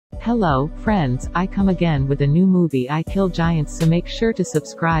Hello, friends, I come again with a new movie, I Kill Giants, so make sure to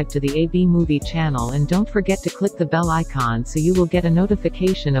subscribe to the ABmovie channel and don't forget to click the bell icon so you will get a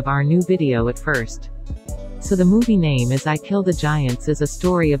notification of our new video at first. So the movie name is I Kill the Giants is a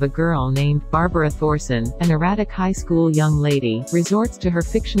story of a girl named Barbara Thorson, an erratic high school young lady, resorts to her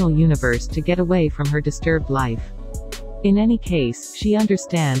fictional universe to get away from her disturbed life. In any case, she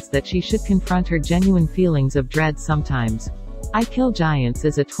understands that she should confront her genuine feelings of dread sometimes. I Kill Giants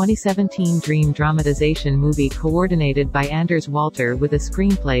is a 2017 dream dramatization movie coordinated by Anders Walter with a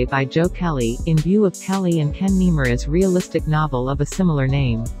screenplay by Joe Kelly, in view of Kelly and Ken Niimura's realistic novel of a similar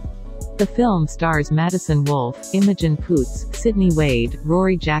name. The film stars Madison Wolfe, Imogen Poots, Sydney Wade,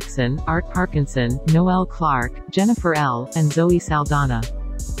 Rory Jackson, Art Parkinson, Noel Clarke, Jennifer Ehle, and Zoe Saldana.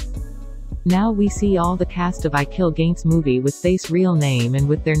 Now we see all the cast of I Kill Gaints movie with face real name and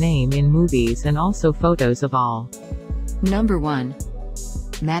with their name in movies and also photos of all. Number 1.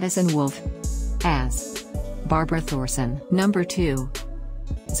 Madison Wolfe as Barbara Thorson. Number 2.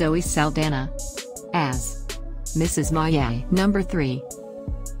 Zoe Saldana as Mrs. Maya. Number 3.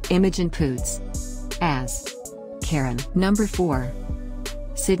 Imogen Poots as Karen. Number 4.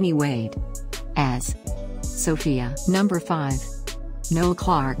 Sydney Wade as Sophia. Number 5. Noel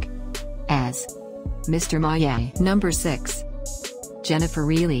Clarke as Mr. Maya. Number 6. Jennifer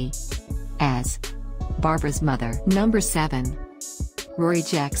Ehle as Barbara's mother. Number 7. Rory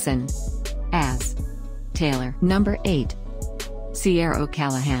Jackson as Taylor. Number 8. Sierra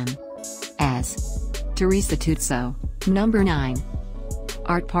O'Callaghan as Teresa Tutso. Number 9.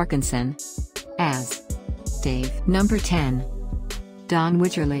 Art Parkinson as Dave. Number 10. Don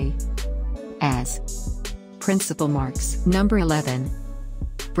Witcherly as Principal Marks. Number 11.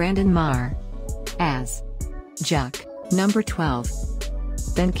 Brandon Marr as Jack. Number 12.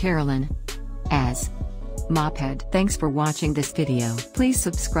 Ben Carolyn as Mophead. Thanks for watching this video. Please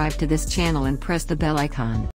subscribe to this channel and press the bell icon.